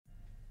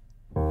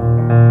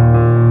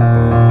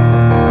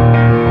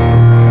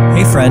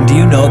friend, do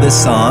you know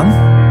this song?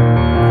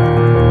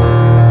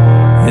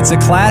 It's a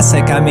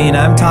classic. I mean,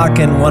 I'm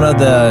talking one of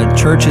the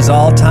church's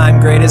all-time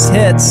greatest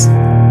hits.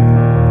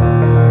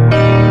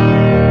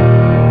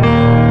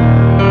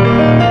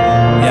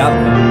 Yep.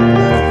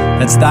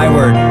 That's Thy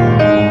Word.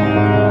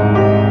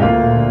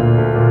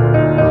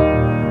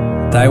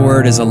 Thy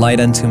Word is a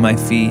light unto my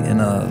feet and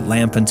a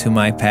lamp unto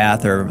my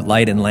path, or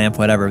light and lamp,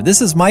 whatever.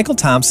 This is Michael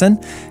Thompson.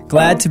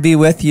 Glad to be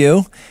with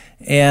you,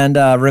 and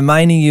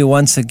reminding you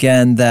once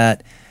again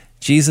that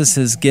Jesus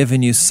has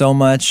given you so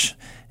much,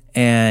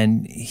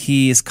 and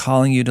He is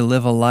calling you to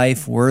live a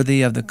life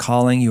worthy of the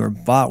calling. You are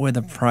bought with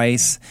a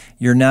price.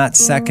 You're not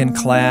second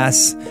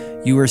class.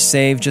 You were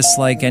saved just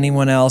like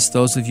anyone else.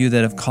 Those of you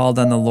that have called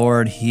on the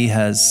Lord, He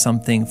has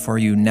something for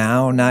you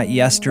now, not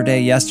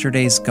yesterday.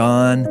 Yesterday's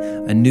gone.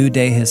 A new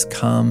day has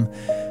come.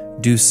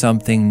 Do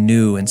something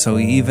new. And so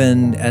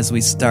even as we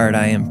start,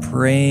 I am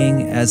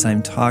praying as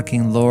I'm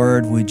talking,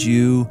 Lord, would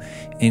you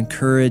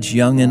encourage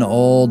young and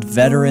old,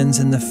 veterans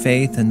in the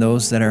faith, and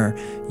those that are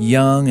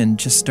young and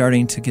just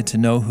starting to get to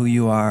know who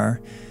you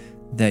are,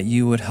 that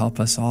you would help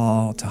us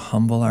all to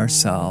humble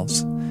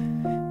ourselves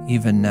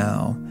even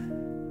now,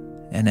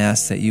 and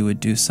ask that you would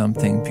do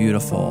something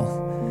beautiful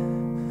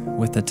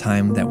with the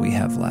time that we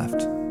have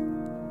left.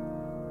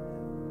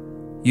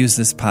 Use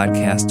this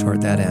podcast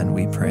toward that end,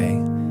 we pray.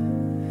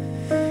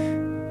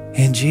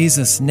 In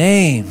Jesus'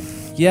 name,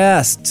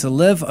 yes, to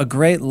live a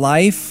great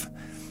life,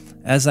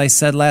 as I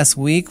said last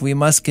week, we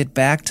must get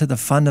back to the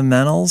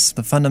fundamentals.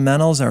 The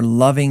fundamentals are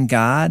loving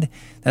God.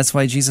 That's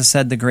why Jesus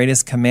said the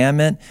greatest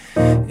commandment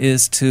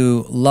is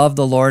to love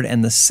the Lord,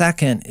 and the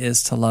second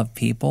is to love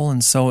people.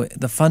 And so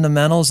the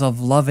fundamentals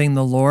of loving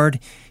the Lord,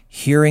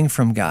 hearing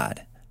from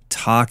God,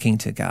 talking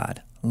to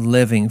God,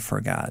 living for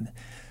God.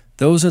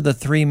 Those are the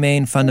three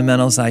main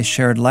fundamentals I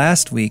shared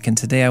last week, and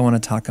today I want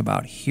to talk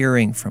about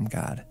hearing from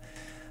God.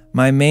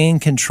 My main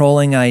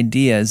controlling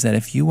idea is that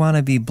if you want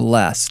to be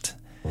blessed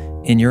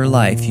in your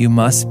life, you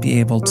must be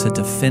able to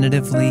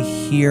definitively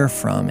hear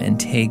from and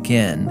take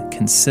in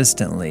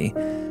consistently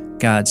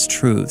God's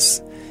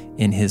truths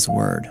in His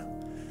Word.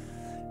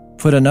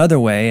 Put another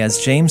way, as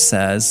James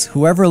says,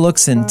 whoever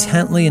looks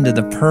intently into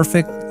the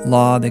perfect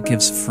law that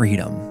gives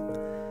freedom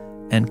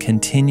and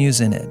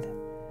continues in it,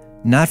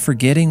 not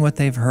forgetting what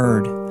they've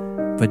heard,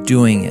 but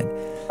doing it,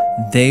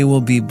 they will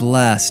be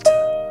blessed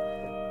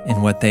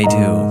in what they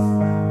do.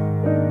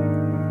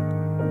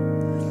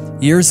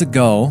 Years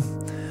ago,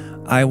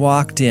 I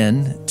walked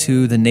in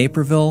to the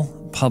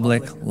Naperville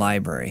Public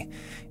Library.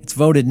 It's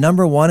voted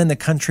number one in the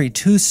country,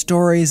 2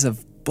 stories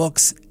of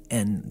books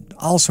and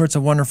all sorts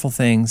of wonderful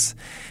things.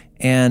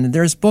 And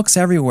there's books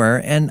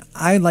everywhere. And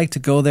I like to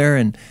go there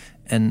and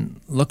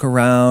look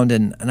around.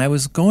 And I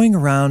was going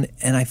around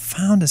and I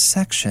found a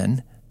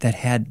section that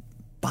had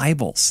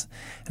Bibles.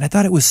 And I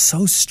thought it was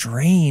so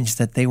strange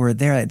that they were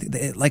there.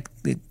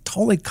 It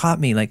totally caught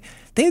me. Like,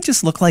 they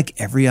just look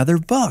like every other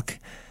book.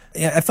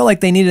 I felt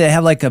like they needed to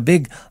have like a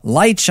big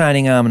light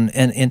shining on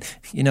and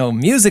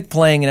music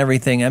playing and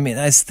everything. I mean,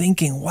 I was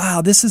thinking,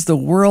 wow, this is the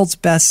world's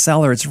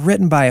bestseller. It's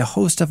written by a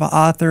host of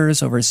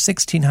authors over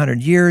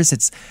 1,600 years.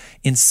 It's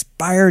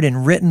inspired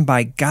and written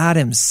by God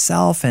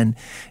Himself, and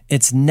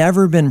it's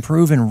never been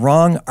proven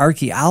wrong.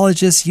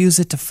 Archaeologists use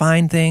it to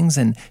find things,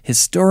 and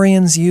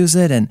historians use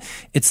it, and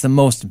it's the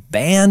most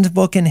banned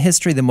book in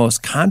history, the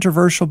most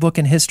controversial book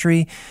in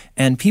history,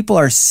 and people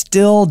are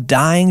still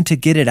dying to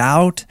get it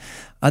out.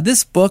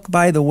 This book,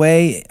 by the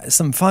way,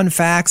 some fun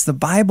facts, the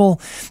Bible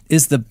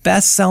is the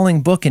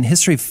best-selling book in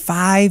history,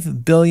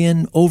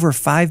 over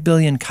 5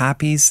 billion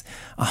copies.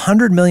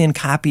 100 million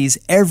copies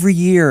every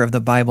year of the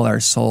Bible are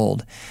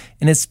sold,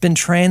 and it's been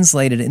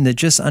translated into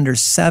just under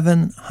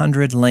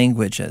 700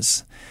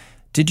 languages.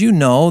 Did you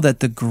know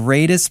that the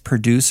greatest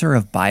producer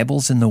of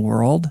Bibles in the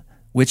world,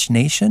 which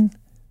nation?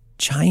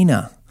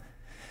 China.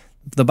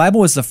 The Bible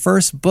was the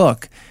first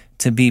book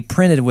to be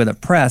printed with a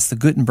press, the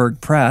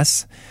Gutenberg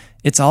press.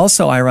 It's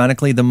also,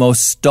 ironically, the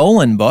most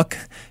stolen book.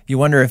 You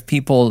wonder if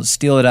people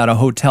steal it out of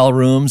hotel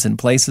rooms and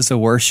places of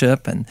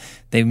worship, and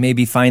they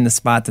maybe find the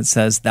spot that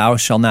says, "Thou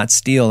shalt not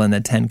steal" in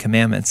the 10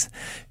 Commandments.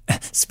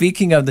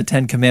 Speaking of the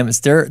 10 Commandments,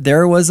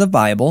 there was a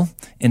Bible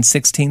in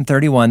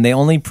 1631. They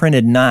only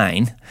printed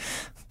 9,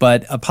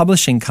 but a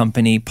publishing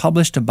company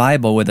published a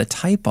Bible with a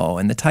typo,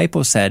 and the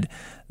typo said,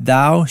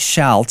 "Thou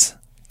shalt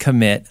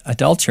commit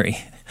adultery."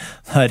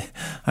 But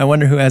I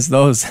wonder who has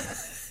those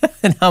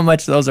and how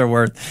much those are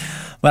worth.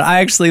 But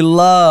I actually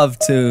love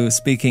to,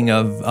 speaking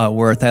of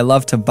worth, I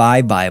love to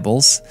buy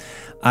Bibles.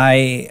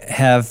 I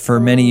have for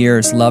many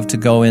years loved to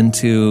go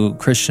into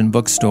Christian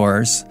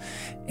bookstores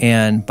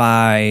and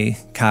buy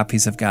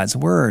copies of God's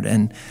Word.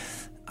 And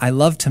I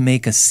love to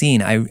make a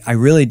scene. I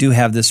really do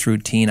have this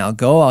routine.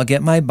 I'll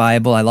get my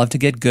Bible. I love to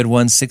get good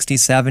ones, 60,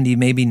 70,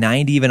 maybe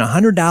 90, even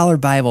 $100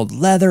 Bible,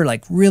 leather,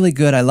 like really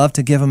good. I love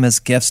to give them as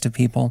gifts to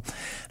people.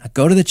 I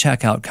go to the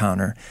checkout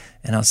counter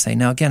and I'll say,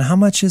 now again, how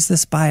much is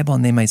this Bible?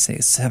 And they might say,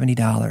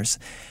 $70.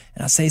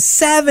 And I'll say,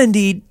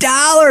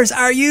 $70?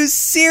 Are you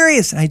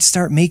serious? And I'd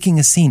start making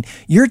a scene.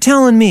 You're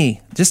telling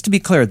me, just to be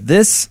clear,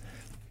 this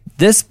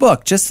This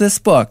book, just this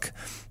book,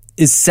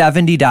 is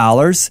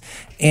 $70,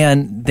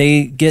 and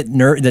they get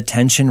the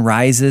tension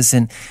rises,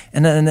 and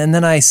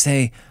then I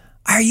say,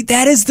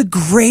 that is the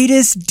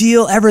greatest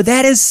deal ever.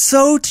 That is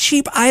so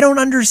cheap. I don't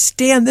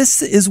understand.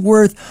 This is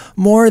worth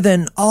more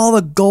than all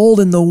the gold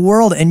in the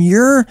world, and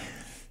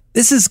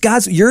this is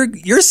God's. You're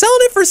selling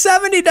it for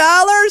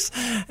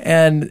 $70,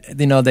 and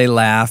they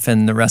laugh,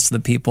 and the rest of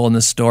the people in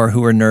the store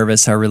who are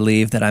nervous are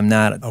relieved that I'm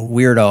not a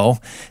weirdo,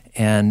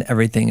 and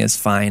everything is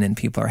fine, and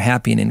people are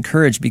happy and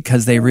encouraged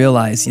because they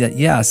realize that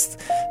yes,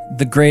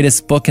 the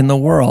greatest book in the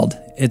world,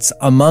 it's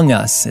among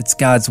us. It's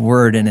God's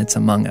word, and it's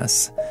among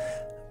us,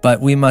 but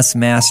we must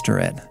master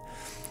it.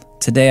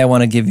 Today, I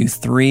want to give you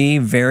 3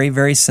 very,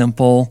 very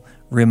simple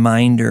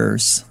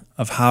reminders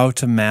of how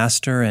to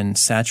master and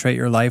saturate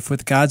your life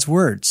with God's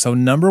word. So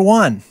number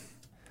 1,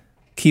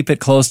 keep it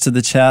close to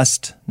the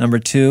chest. Number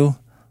 2,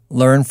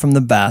 learn from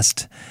the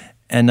best.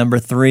 And number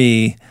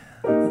 3,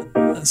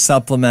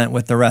 supplement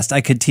with the rest. I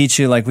could teach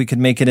you, we could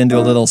make it into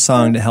a little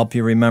song to help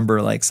you remember,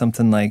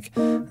 something like,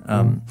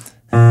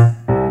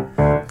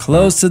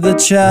 close to the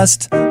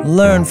chest,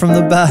 learn from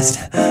the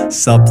best,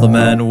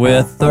 supplement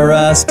with the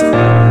rest.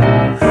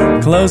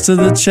 Close to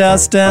the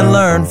chest and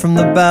learn from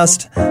the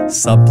best,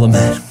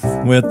 supplement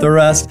with the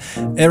rest.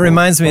 It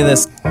reminds me of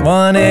this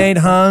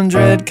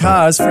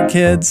 1-800-CARS for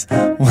kids.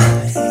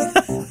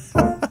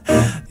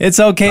 It's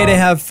okay to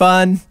have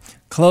fun.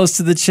 Close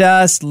to the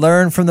chest,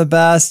 learn from the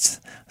best,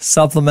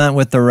 supplement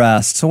with the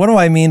rest. So what do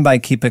I mean by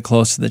keep it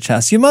close to the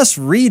chest? You must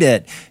read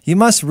it. You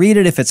must read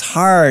it if it's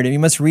hard. You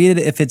must read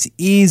it if it's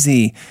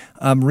easy.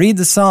 Read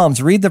the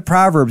Psalms, read the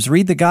Proverbs,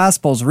 read the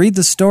Gospels, read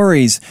the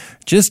stories.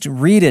 Just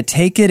read it.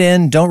 Take it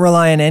in. Don't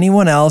rely on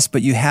anyone else,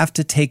 but you have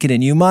to take it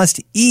in. You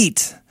must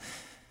eat.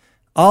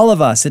 All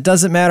of us. It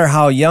doesn't matter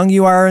how young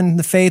you are in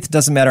the faith. It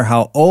doesn't matter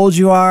how old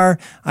you are.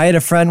 I had a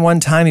friend one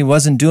time, he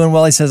wasn't doing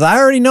well. He says, I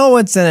already know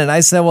what's in it.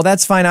 I said, well,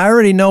 that's fine. I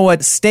already know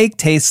what steak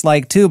tastes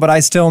like too, but I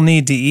still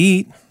need to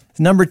eat.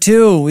 Number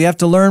 2, we have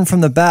to learn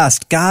from the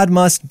best. God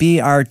must be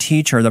our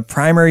teacher. The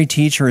primary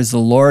teacher is the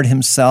Lord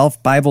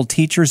himself. Bible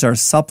teachers are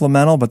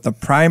supplemental, but the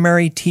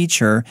primary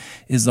teacher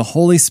is the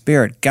Holy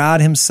Spirit,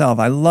 God himself.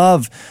 I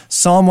love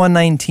Psalm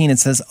 119. It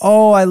says,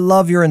 oh, I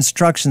love your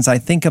instructions. I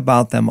think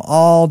about them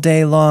all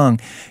day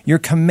long. Your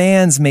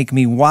commands make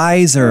me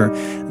wiser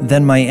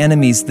than my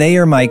enemies. They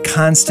are my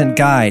constant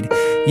guide.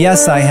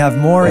 Yes, I have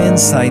more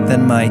insight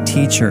than my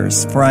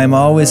teachers, for I am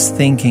always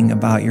thinking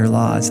about your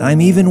laws. I'm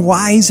even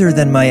wiser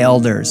than my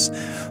elders,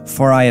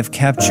 for I have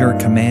kept your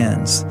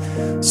commands.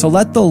 So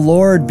let the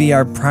Lord be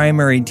our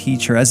primary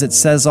teacher, as it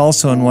says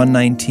also in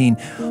 119,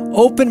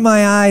 open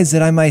my eyes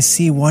that I might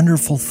see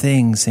wonderful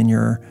things in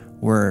your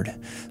word.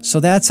 So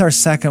that's our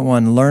second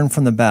one, learn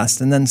from the best.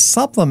 And then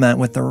supplement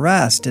with the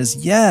rest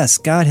is, yes,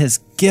 God has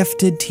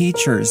gifted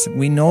teachers.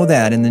 We know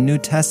that in the New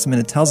Testament,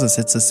 it tells us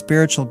it's a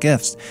spiritual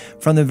gift.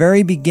 From the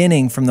very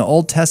beginning, from the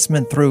Old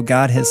Testament through,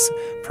 God has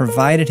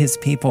provided his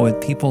people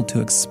with people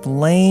to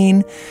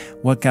explain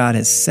what God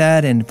has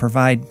said and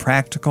provide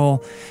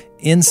practical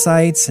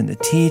insights and to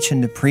teach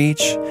and to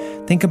preach.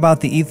 Think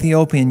about the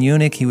Ethiopian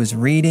eunuch. He was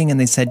reading and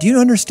they said, do you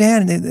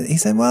understand? And he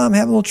said, well, I'm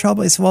having a little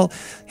trouble. He said, well,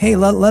 hey,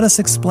 let us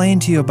explain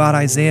to you about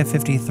Isaiah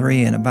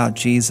 53 and about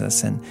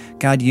Jesus. And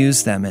God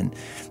used them.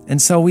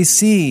 And so we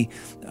see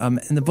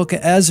in the book of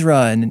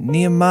Ezra and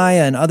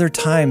Nehemiah and other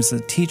times, the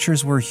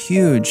teachers were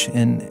huge.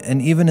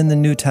 And even in the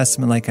New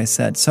Testament, like I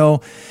said.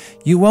 So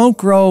you won't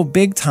grow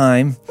big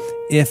time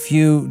if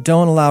you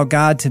don't allow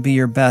God to be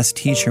your best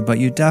teacher, but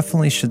you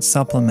definitely should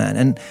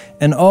supplement.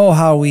 And oh,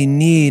 how we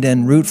need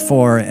and root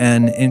for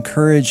and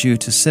encourage you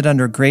to sit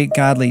under great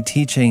godly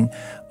teaching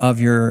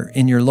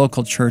in your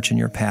local church and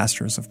your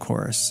pastors, of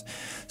course.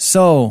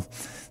 So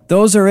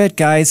those are it,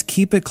 guys.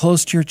 Keep it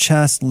close to your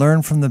chest.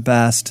 Learn from the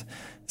best.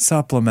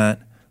 Supplement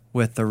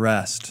with the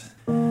rest.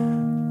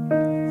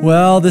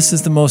 Well, this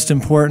is the most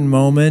important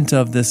moment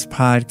of this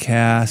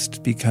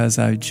podcast because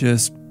I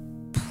just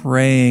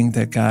praying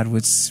that God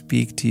would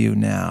speak to you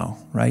now,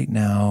 right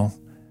now,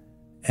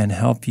 and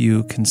help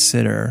you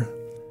consider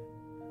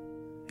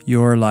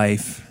your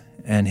life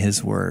and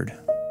his word.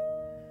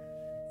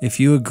 If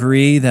you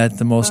agree that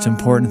the most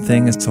important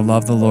thing is to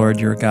love the Lord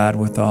your God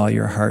with all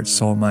your heart,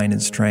 soul, mind,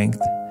 and strength,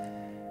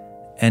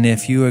 and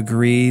if you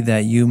agree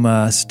that you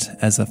must,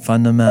 as a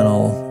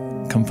fundamental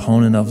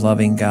component of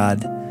loving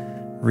God,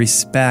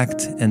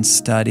 respect and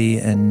study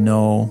and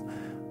know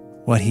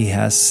what he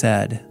has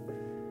said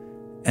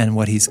and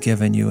what he's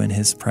given you in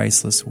his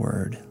priceless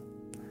word.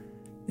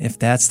 If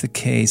that's the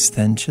case,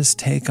 then just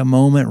take a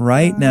moment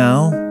right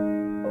now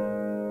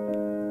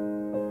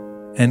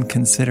and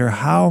consider,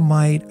 how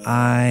might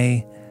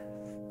I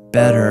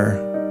better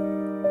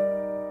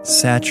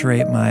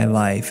saturate my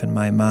life and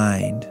my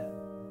mind,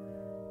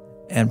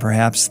 and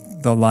perhaps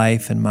the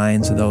life and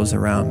minds of those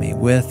around me,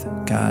 with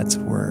God's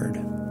word.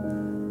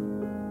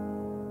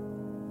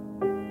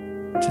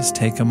 Just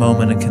take a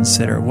moment and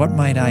consider, what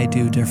might I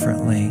do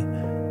differently?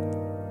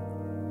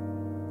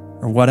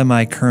 Or what am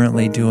I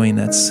currently doing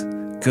that's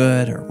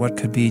good, or what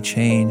could be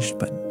changed?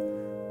 But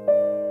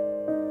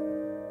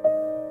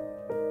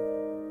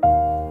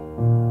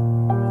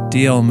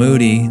D.L.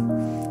 Moody,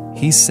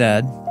 he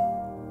said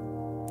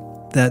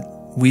that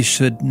we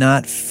should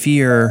not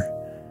fear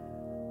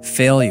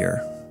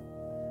failure.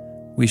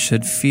 We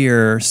should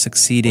fear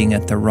succeeding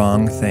at the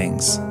wrong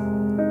things.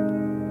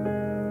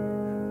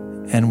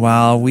 And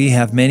while we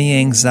have many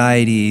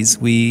anxieties,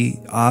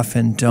 we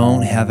often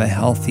don't have a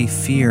healthy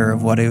fear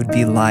of what it would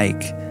be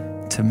like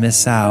to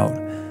miss out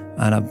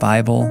on a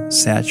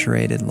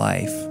Bible-saturated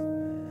life.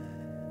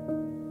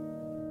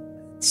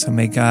 So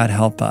may God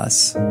help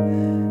us.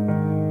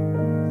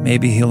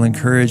 Maybe He'll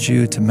encourage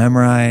you to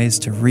memorize,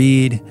 to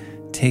read,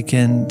 take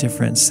in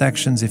different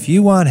sections. If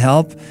you want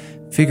help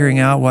figuring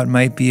out what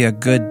might be a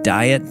good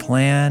diet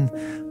plan,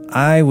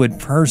 I would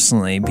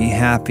personally be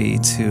happy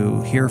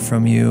to hear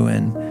from you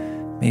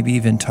and maybe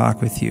even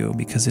talk with you,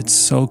 because it's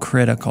so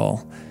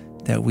critical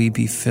that we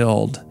be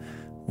filled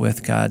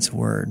with God's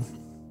Word.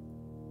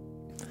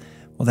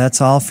 Well,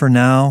 that's all for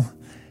now.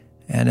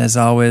 And as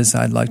always,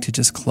 I'd like to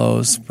just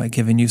close by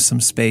giving you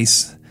some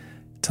space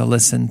to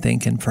listen,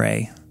 think, and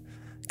pray.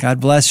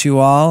 God bless you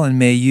all, and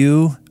may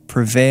you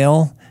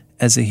prevail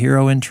as a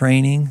hero in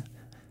training,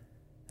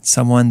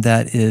 someone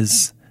that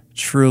is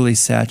truly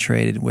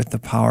saturated with the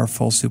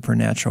powerful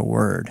supernatural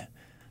Word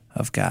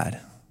of God.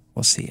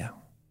 We'll see you.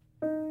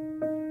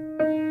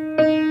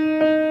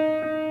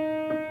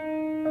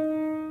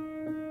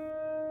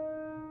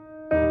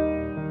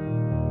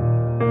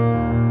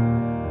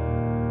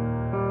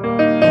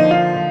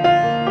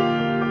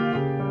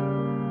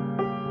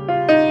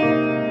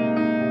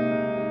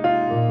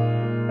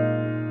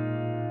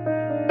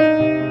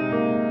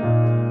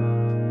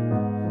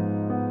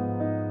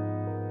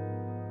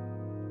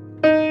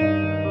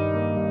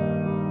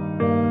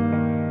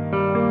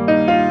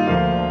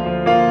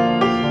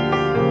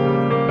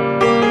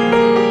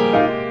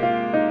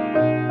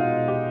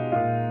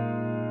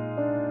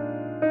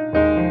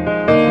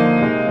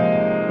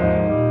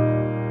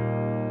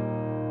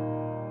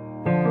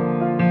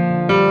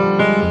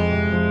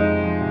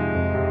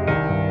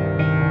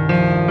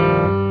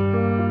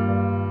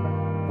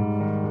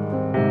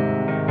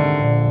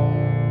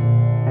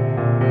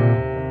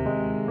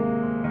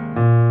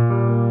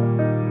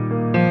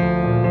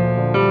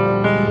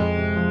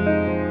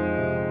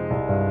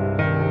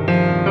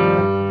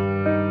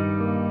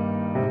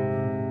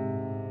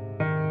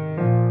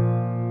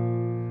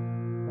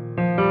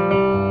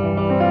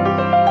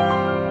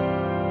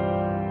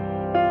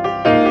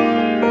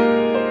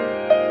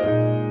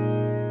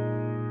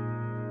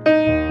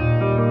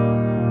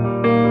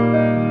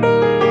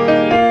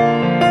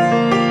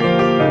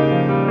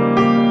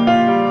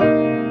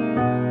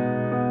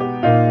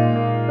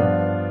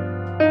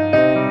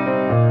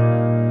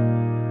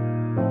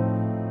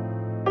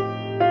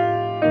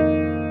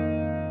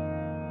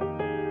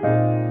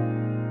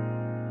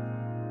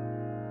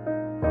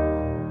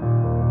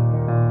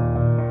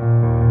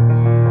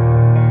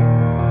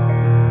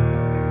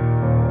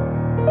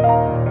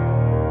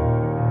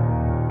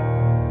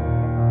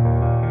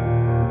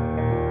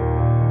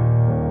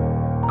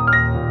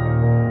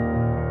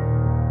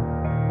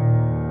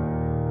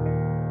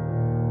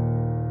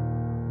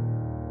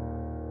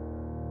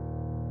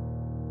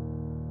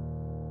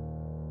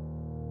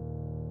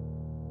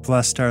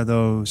 Blessed are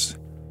those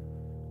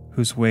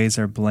whose ways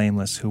are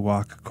blameless, who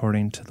walk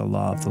according to the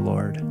law of the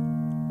Lord.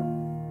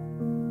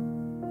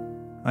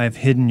 I have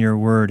hidden your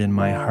word in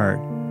my heart,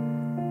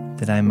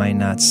 that I might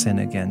not sin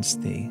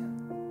against thee.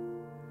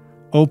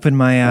 Open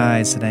my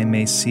eyes, that I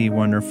may see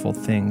wonderful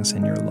things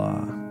in your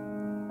law.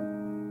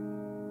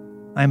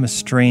 I am a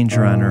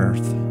stranger on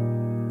earth.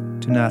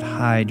 Do not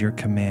hide your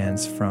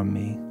commands from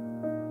me.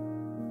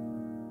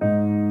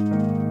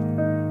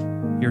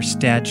 Your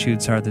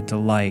statutes are the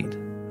delight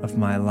of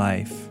my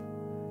life.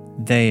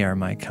 They are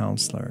my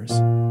counselors.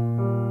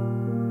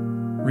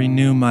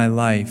 Renew my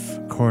life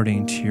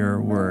according to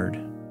your word.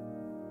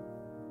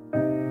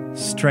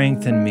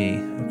 Strengthen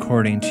me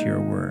according to your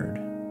word.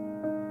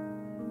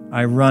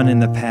 I run in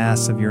the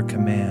paths of your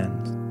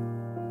command.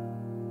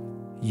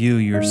 You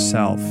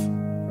yourself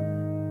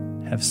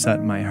have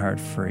set my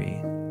heart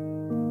free.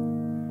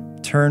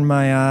 Turn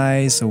my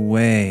eyes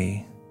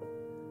away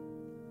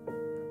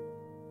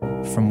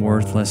from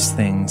worthless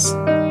things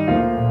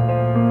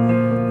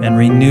and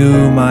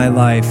renew my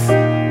life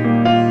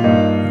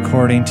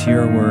according to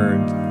your word.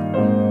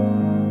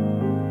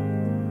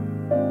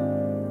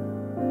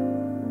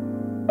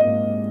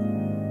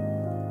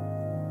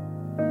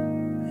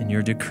 And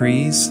your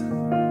decrees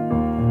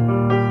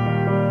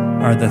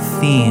are the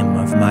theme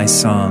of my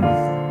song.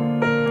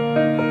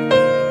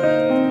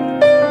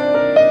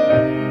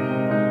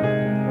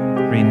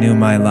 Renew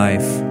my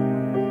life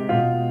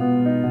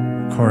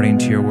according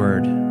to your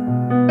word.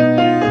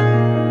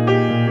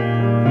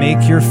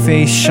 Make your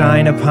face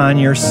shine upon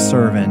your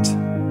servant,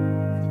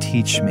 and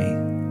teach me.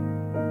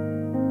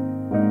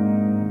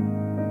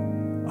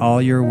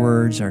 All your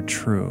words are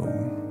true.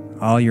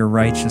 All your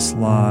righteous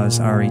laws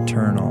are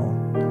eternal.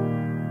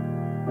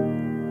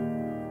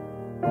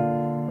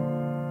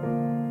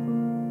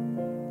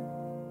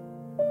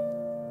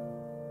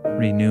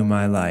 Renew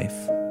my life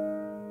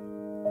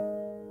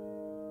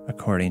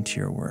according to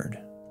your word.